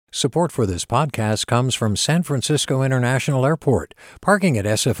Support for this podcast comes from San Francisco International Airport. Parking at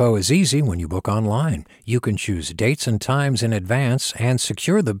SFO is easy when you book online. You can choose dates and times in advance and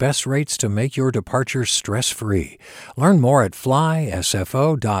secure the best rates to make your departure stress-free. Learn more at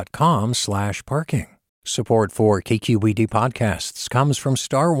flysfo.com/parking. Support for KQED podcasts comes from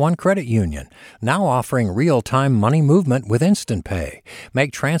Star One Credit Union, now offering real-time money movement with Instant Pay.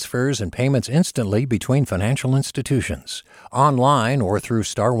 Make transfers and payments instantly between financial institutions, online or through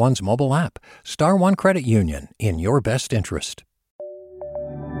Star One's mobile app. Star One Credit Union, in your best interest.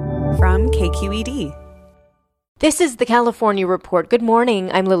 From KQED. This is the California Report. Good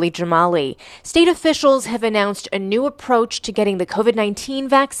morning. I'm Lily Jamali. State officials have announced a new approach to getting the COVID-19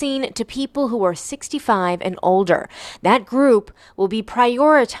 vaccine to people who are 65 and older. That group will be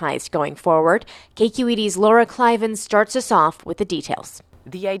prioritized going forward. KQED's Laura Cliven starts us off with the details.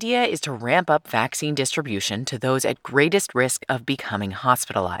 The idea is to ramp up vaccine distribution to those at greatest risk of becoming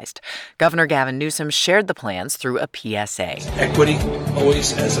hospitalized. Governor Gavin Newsom shared the plans through a PSA. Equity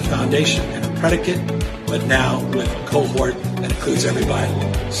always as a foundation and a predicate, but now with a cohort that includes everybody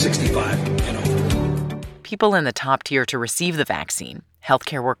 65 and over. People in the top tier to receive the vaccine,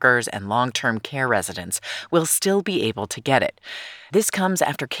 healthcare workers and long-term care residents, will still be able to get it. This comes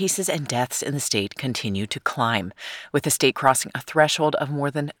after cases and deaths in the state continue to climb, with the state crossing a threshold of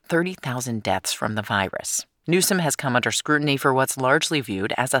more than 30,000 deaths from the virus. Newsom has come under scrutiny for what's largely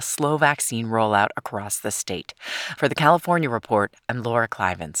viewed as a slow vaccine rollout across the state. For the California Report, I'm Laura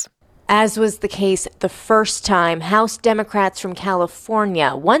Clivens. As was the case the first time, House Democrats from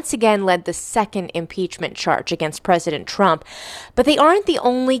California once again led the second impeachment charge against President Trump. But they aren't the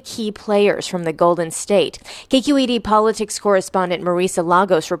only key players from the Golden State. KQED politics correspondent Marisa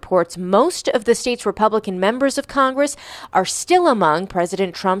Lagos reports most of the state's Republican members of Congress are still among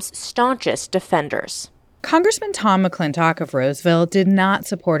President Trump's staunchest defenders. Congressman Tom McClintock of Roseville did not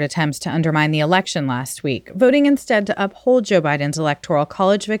support attempts to undermine the election last week, voting instead to uphold Joe Biden's Electoral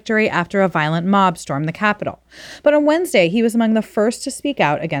College victory after a violent mob stormed the Capitol. But on Wednesday, he was among the first to speak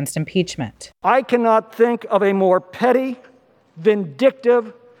out against impeachment. I cannot think of a more petty,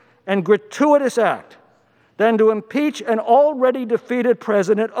 vindictive, and gratuitous act than to impeach an already defeated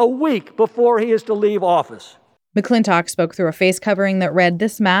president a week before he is to leave office. McClintock spoke through a face covering that read,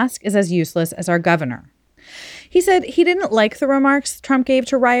 "This mask is as useless as our governor." He said he didn't like the remarks Trump gave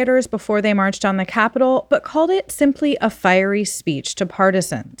to rioters before they marched on the Capitol, but called it simply a fiery speech to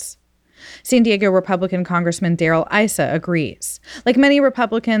partisans. San Diego Republican Congressman Darrell Issa agrees. Like many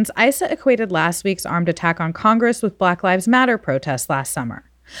Republicans, Issa equated last week's armed attack on Congress with Black Lives Matter protests last summer.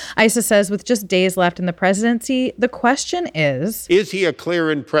 Issa says with just days left in the presidency, the question is he a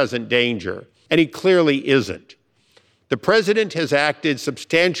clear and present danger? And he clearly isn't. The president has acted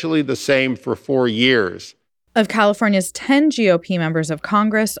substantially the same for 4 years. Of California's 10 GOP members of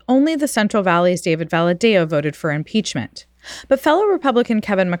Congress, only the Central Valley's David Valadao voted for impeachment. But fellow Republican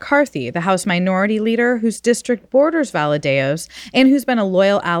Kevin McCarthy, the House Minority Leader whose district borders Valadao's and who's been a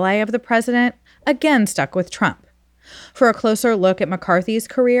loyal ally of the president, again stuck with Trump. For a closer look at McCarthy's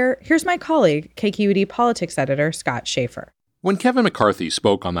career, here's my colleague, KQED politics editor Scott Schaefer. When Kevin McCarthy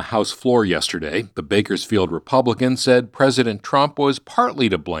spoke on the House floor yesterday, the Bakersfield Republican said President Trump was partly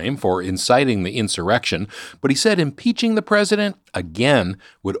to blame for inciting the insurrection, but he said impeaching the president, again,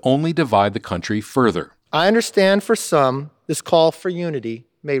 would only divide the country further. I understand for some, this call for unity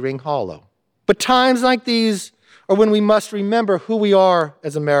may ring hollow. But times like these are when we must remember who we are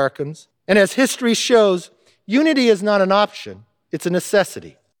as Americans. And as history shows, unity is not an option, it's a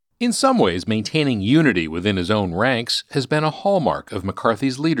necessity. In some ways, maintaining unity within his own ranks has been a hallmark of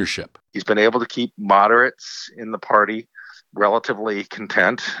McCarthy's leadership. He's been able to keep moderates in the party relatively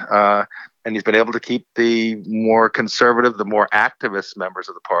content, and he's been able to keep the more conservative, the more activist members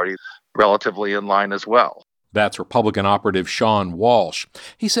of the party relatively in line as well. That's Republican operative Sean Walsh.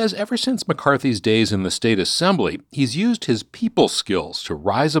 He says ever since McCarthy's days in the state assembly, he's used his people skills to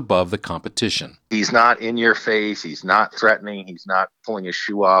rise above the competition. He's not in your face. He's not threatening. He's not pulling his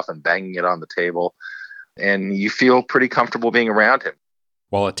shoe off and banging it on the table. And you feel pretty comfortable being around him.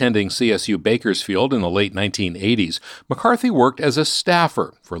 While attending CSU Bakersfield in the late 1980s, McCarthy worked as a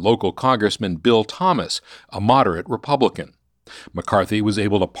staffer for local Congressman Bill Thomas, a moderate Republican. McCarthy was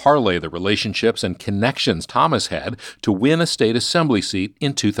able to parlay the relationships and connections Thomas had to win a state assembly seat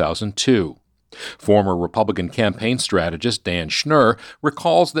in 2002. Former Republican campaign strategist Dan Schnur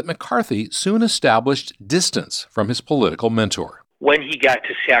recalls that McCarthy soon established distance from his political mentor. When he got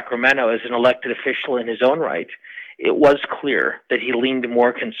to Sacramento as an elected official in his own right, it was clear that he leaned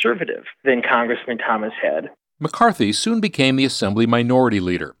more conservative than Congressman Thomas had. McCarthy soon became the Assembly Minority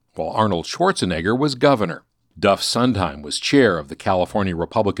Leader, while Arnold Schwarzenegger was governor. Duff Sondheim was chair of the California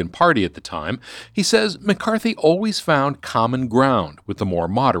Republican Party at the time. He says McCarthy always found common ground with the more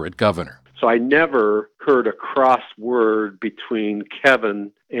moderate governor. So I never heard a cross word between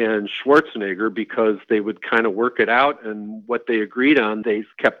Kevin and Schwarzenegger because they would kind of work it out, and what they agreed on, they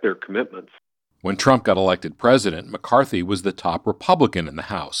kept their commitments. When Trump got elected president, McCarthy was the top Republican in the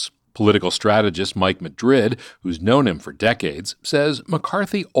House. Political strategist Mike Madrid, who's known him for decades, says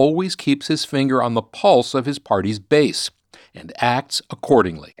McCarthy always keeps his finger on the pulse of his party's base and acts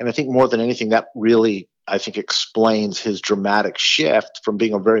accordingly. And I think more than anything, that really, I think, explains his dramatic shift from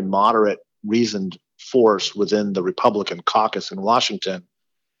being a very moderate, reasoned force within the Republican caucus in Washington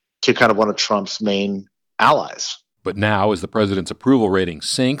to kind of one of Trump's main allies. But now, as the president's approval rating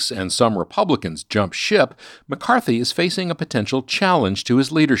sinks and some Republicans jump ship, McCarthy is facing a potential challenge to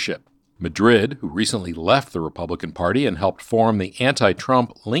his leadership. Madrid, who recently left the Republican Party and helped form the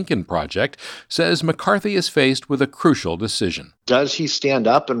anti-Trump Lincoln Project, says McCarthy is faced with a crucial decision. Does he stand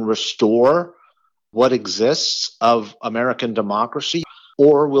up and restore what exists of American democracy,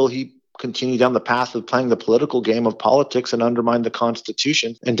 or will he continue down the path of playing the political game of politics and undermine the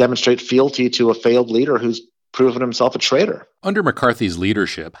Constitution and demonstrate fealty to a failed leader who's proven himself a traitor? Under McCarthy's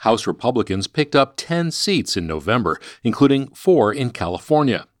leadership, House Republicans picked up 10 seats in November, including 4 in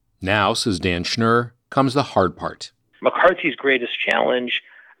California. Now, says Dan Schnur, comes the hard part. McCarthy's greatest challenge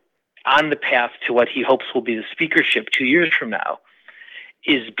on the path to what he hopes will be the speakership 2 years from now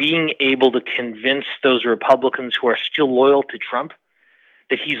is being able to convince those Republicans who are still loyal to Trump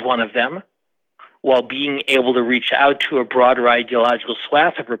that he's one of them, while being able to reach out to a broader ideological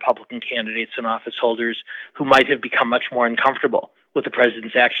swath of Republican candidates and office holders who might have become much more uncomfortable with the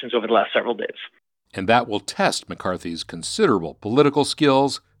president's actions over the last several days. And that will test McCarthy's considerable political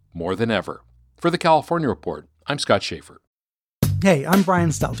skills more than ever. For the California Report, I'm Scott Schaefer. Hey, I'm Brian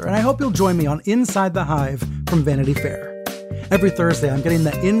Stelter, and I hope you'll join me on Inside the Hive from Vanity Fair. Every Thursday, I'm getting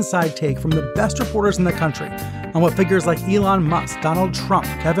the inside take from the best reporters in the country on what figures like Elon Musk, Donald Trump,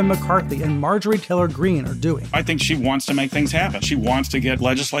 Kevin McCarthy, and Marjorie Taylor Greene are doing. I think she wants to make things happen. She wants to get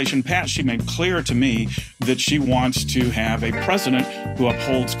legislation passed. She made clear to me that she wants to have a president who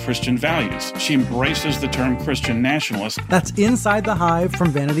upholds Christian values. She embraces the term Christian nationalist. That's Inside the Hive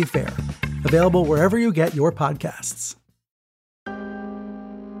from Vanity Fair. Available wherever you get your podcasts.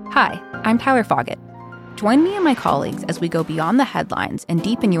 Hi, I'm Tyler Foggett. Join me and my colleagues as we go beyond the headlines and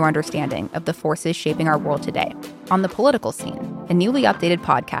deepen your understanding of the forces shaping our world today on The Political Scene, a newly updated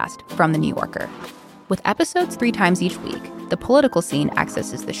podcast from The New Yorker. With episodes 3 times each week, The Political Scene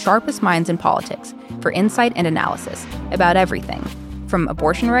accesses the sharpest minds in politics for insight and analysis about everything, from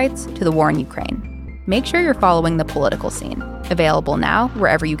abortion rights to the war in Ukraine. Make sure you're following The Political Scene, available now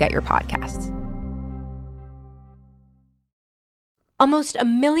wherever you get your podcasts. Almost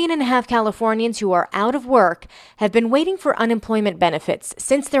 1.5 million Californians who are out of work have been waiting for unemployment benefits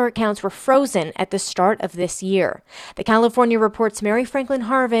since their accounts were frozen at the start of this year. The California Report's Mary Franklin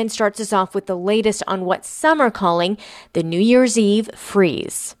Harvin starts us off with the latest on what some are calling the New Year's Eve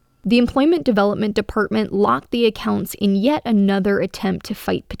freeze. The Employment Development Department locked the accounts in yet another attempt to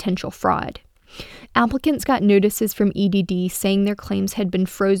fight potential fraud. Applicants got notices from EDD saying their claims had been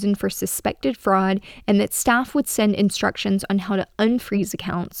frozen for suspected fraud and that staff would send instructions on how to unfreeze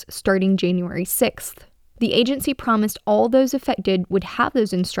accounts starting January 6th. The agency promised all those affected would have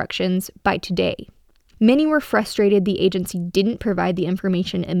those instructions by today. Many were frustrated the agency didn't provide the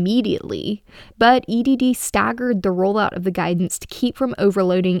information immediately, but EDD staggered the rollout of the guidance to keep from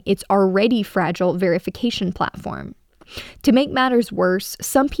overloading its already fragile verification platform. To make matters worse,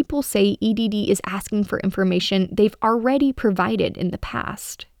 some people say EDD is asking for information they've already provided in the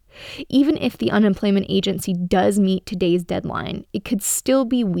past. Even if the unemployment agency does meet today's deadline, it could still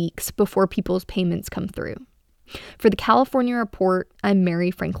be weeks before people's payments come through. For the California Report, I'm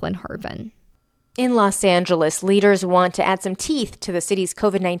Mary Franklin Harvin. In Los Angeles, leaders want to add some teeth to the city's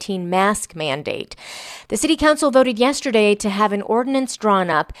COVID-19 mask mandate. The city council voted yesterday to have an ordinance drawn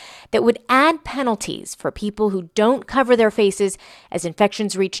up that would add penalties for people who don't cover their faces as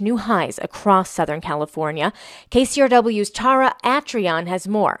infections reach new highs across Southern California. KCRW's Tara Atrion has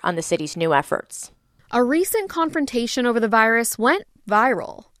more on the city's new efforts. A recent confrontation over the virus went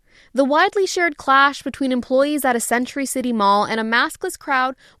viral. The widely shared clash between employees at a Century City Mall and a maskless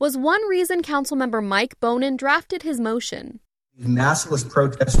crowd was one reason Councilmember Mike Bonin drafted his motion. Maskless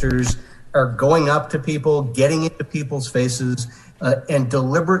protesters are going up to people, getting into people's faces, and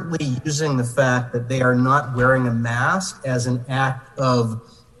deliberately using the fact that they are not wearing a mask as an act of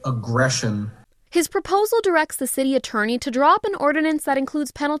aggression. His proposal directs the city attorney to draw up an ordinance that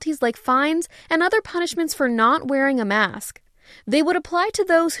includes penalties like fines and other punishments for not wearing a mask. They would apply to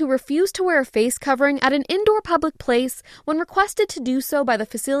those who refuse to wear a face covering at an indoor public place when requested to do so by the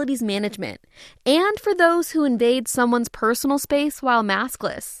facility's management, and for those who invade someone's personal space while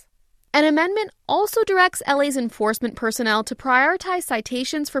maskless. An amendment also directs LA's enforcement personnel to prioritize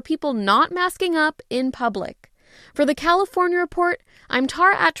citations for people not masking up in public. For the California Report, I'm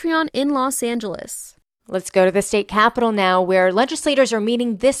Tara Atrion in Los Angeles. Let's go to the state capitol now, where legislators are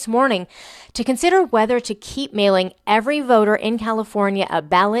meeting this morning to consider whether to keep mailing every voter in California a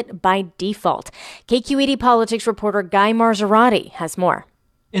ballot by default. KQED politics reporter Guy Marzorati has more.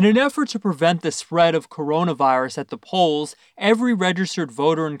 In an effort to prevent the spread of coronavirus at the polls, every registered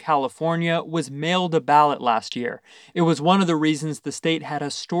voter in California was mailed a ballot last year. It was one of the reasons the state had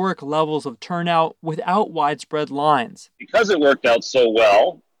historic levels of turnout without widespread lines. Because it worked out so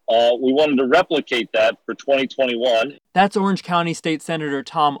well, we wanted to replicate that for 2021. That's Orange County State Senator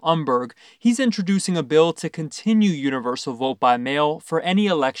Tom Umberg. He's introducing a bill to continue universal vote by mail for any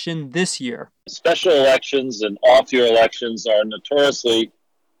election this year. Special elections and off-year elections are notoriously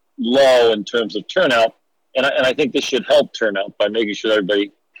low in terms of turnout, and I think this should help turnout by making sure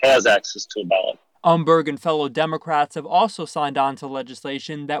everybody has access to a ballot. Umberg and fellow Democrats have also signed on to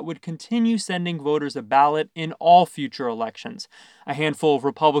legislation that would continue sending voters a ballot in all future elections. A handful of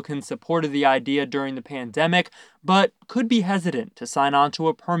Republicans supported the idea during the pandemic, but could be hesitant to sign on to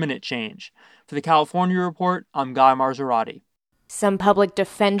a permanent change. For the California Report, I'm Guy Marzorati. Some public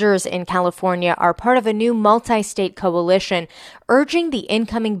defenders in California are part of a new multi-state coalition urging the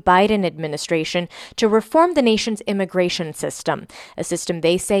incoming Biden administration to reform the nation's immigration system, a system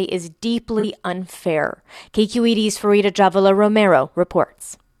they say is deeply unfair. KQED's Farida Javala Romero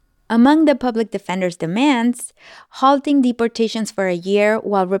reports. Among the public defenders' demands, halting deportations for a year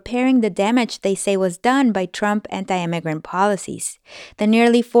while repairing the damage they say was done by Trump anti-immigrant policies. The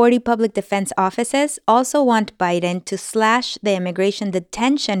nearly 40 public defense offices also want Biden to slash the immigration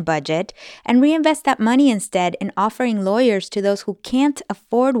detention budget and reinvest that money instead in offering lawyers to those who can't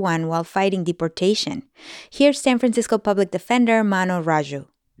afford one while fighting deportation. Here's San Francisco public defender Mano Raju.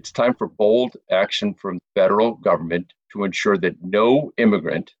 It's time for bold action from the federal government to ensure that no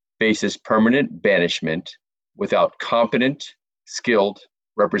immigrant faces permanent banishment without competent, skilled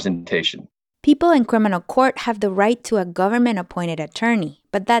representation. People in criminal court have the right to a government-appointed attorney,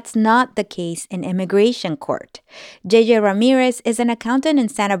 but that's not the case in immigration court. J.J. Ramirez is an accountant in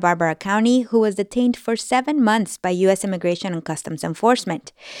Santa Barbara County who was detained for 7 months by U.S. Immigration and Customs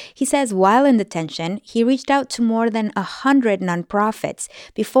Enforcement. He says while in detention, he reached out to more than 100 nonprofits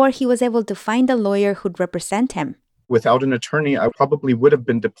before he was able to find a lawyer who'd represent him. Without an attorney, I probably would have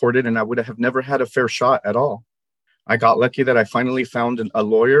been deported and I would have never had a fair shot at all. I got lucky that I finally found a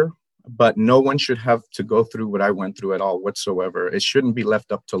lawyer, but no one should have to go through what I went through at all whatsoever. It shouldn't be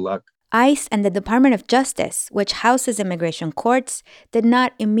left up to luck. ICE and the Department of Justice, which houses immigration courts, did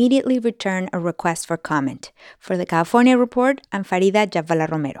not immediately return a request for comment. For the California Report, I'm Farida Javala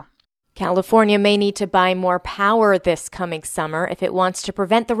Romero. California may need to buy more power this coming summer if it wants to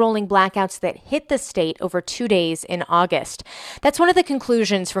prevent the rolling blackouts that hit the state over 2 days in August. That's one of the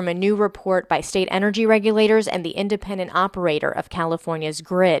conclusions from a new report by state energy regulators and the independent operator of California's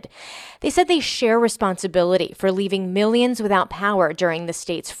grid. They said they share responsibility for leaving millions without power during the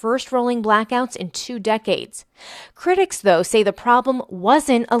state's first rolling blackouts in 2 decades. Critics, though, say the problem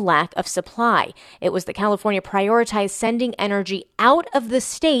wasn't a lack of supply. It was that California prioritized sending energy out of the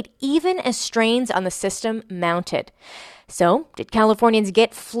state even as strains on the system mounted. So, did Californians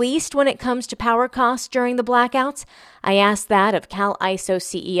get fleeced when it comes to power costs during the blackouts? I asked that of CalISO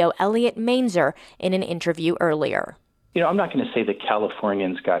CEO Elliot Mainzer in an interview earlier. I'm not going to say that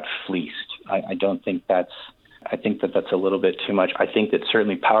Californians got fleeced. I think that's a little bit too much. I think that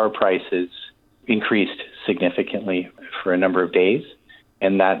certainly power prices increased significantly for a number of days,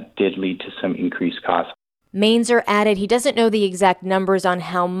 and that did lead to some increased costs. Mainzer added he doesn't know the exact numbers on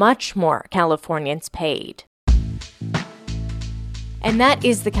how much more Californians paid. And that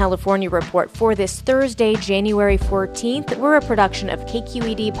is the California Report for this Thursday, January 14th. We're a production of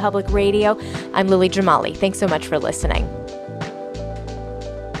KQED Public Radio. I'm Lily Jamali. Thanks so much for listening.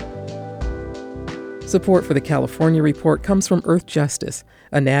 Support for the California Report comes from Earth Justice,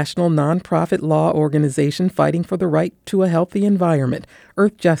 a national nonprofit law organization fighting for the right to a healthy environment.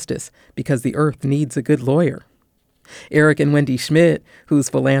 Earth Justice, because the earth needs a good lawyer. Eric and Wendy Schmidt, whose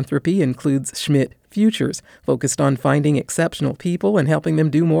philanthropy includes Schmidt Futures, focused on finding exceptional people and helping them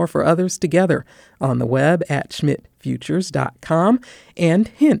do more for others together. On the web at schmidtfutures.com. And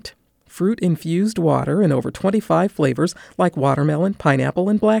Hint, fruit-infused water in over 25 flavors like watermelon, pineapple,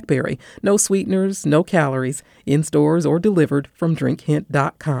 and blackberry. No sweeteners, no calories, in stores or delivered from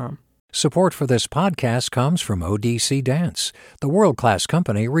drinkhint.com. Support for this podcast comes from ODC Dance. The world-class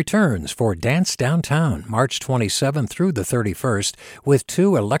company returns for Dance Downtown, March 27th through the 31st, with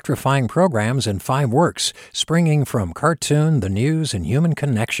 2 electrifying programs and 5 works, springing from cartoon, the news, and human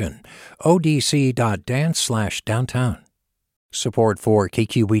connection. odc.dance/downtown. Support for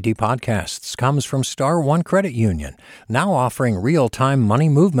KQED podcasts comes from Star One Credit Union, now offering real-time money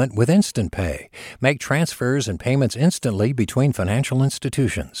movement with Instant Pay. Make transfers and payments instantly between financial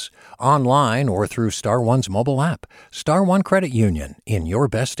institutions, online or through Star One's mobile app. Star One Credit Union, in your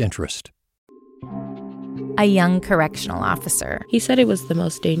best interest. A young correctional officer. He said it was the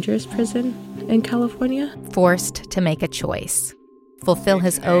most dangerous prison in California. Forced to make a choice. Fulfill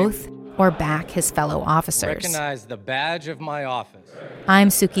his oath or back his fellow officers. Recognize the badge of my office. I'm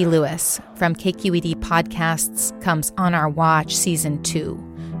Suki Lewis. From KQED Podcasts comes On Our Watch Season 2,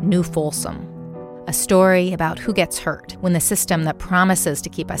 New Folsom. A story about who gets hurt when the system that promises to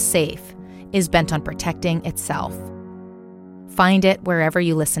keep us safe is bent on protecting itself. Find it wherever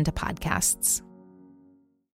you listen to podcasts.